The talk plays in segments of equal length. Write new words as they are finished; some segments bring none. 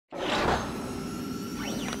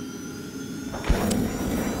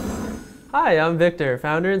Hi, I'm Victor,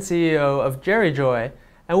 founder and CEO of JerryJoy,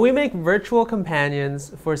 and we make virtual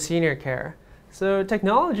companions for senior care. So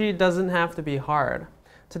technology doesn't have to be hard.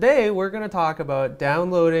 Today, we're going to talk about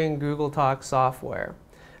downloading Google Talk software.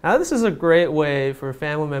 Now, this is a great way for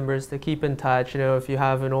family members to keep in touch. If you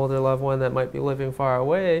have an older loved one that might be living far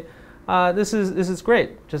away, this is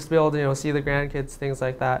great. Just to be able to see the grandkids, things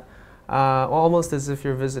like that, almost as if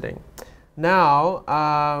you're visiting. Now,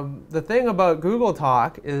 the thing about Google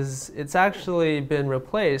Talk is it's actually been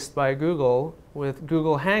replaced by Google with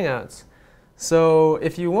Google Hangouts. So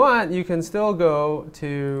if you want, you can still go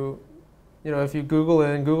to, if you Google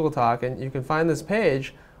in Google Talk, and you can find this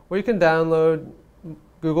page where you can download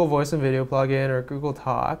Google Voice and Video plugin or Google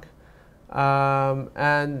Talk,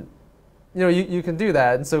 and you can do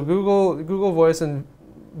that. And so Google Voice and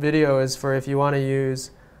Video is for if you want to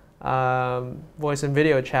use voice and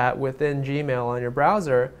video chat within Gmail on your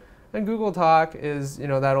browser, and Google Talk is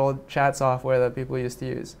that old chat software that people used to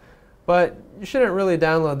use. But you shouldn't really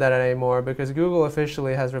download that anymore because Google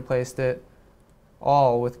officially has replaced it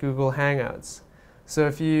all with Google Hangouts. So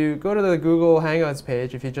if you go to the Google Hangouts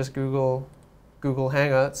page, if you just Google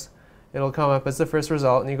Hangouts, it'll come up as the first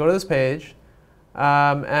result, and you go to this page,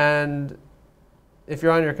 and if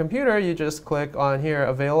you're on your computer, you just click on here,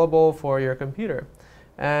 available for your computer.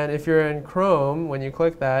 And if you're in Chrome, when you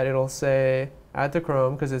click that, it'll say add to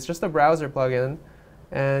Chrome, because it's just a browser plugin,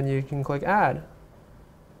 and you can click add.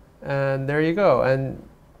 And there you go. And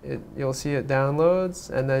you'll see it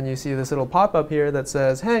downloads, and then you see this little pop-up here that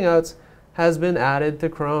says Hangouts has been added to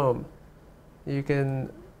Chrome. Now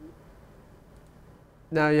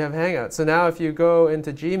you have Hangouts. So now if you go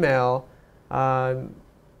into Gmail,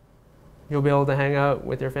 you'll be able to hang out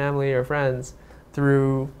with your family or friends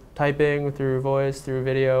through typing, through voice, through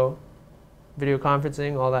video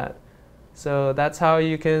conferencing, all that. So that's how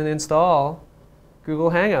you can install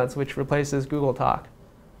Google Hangouts, which replaces Google Talk.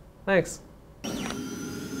 Thanks.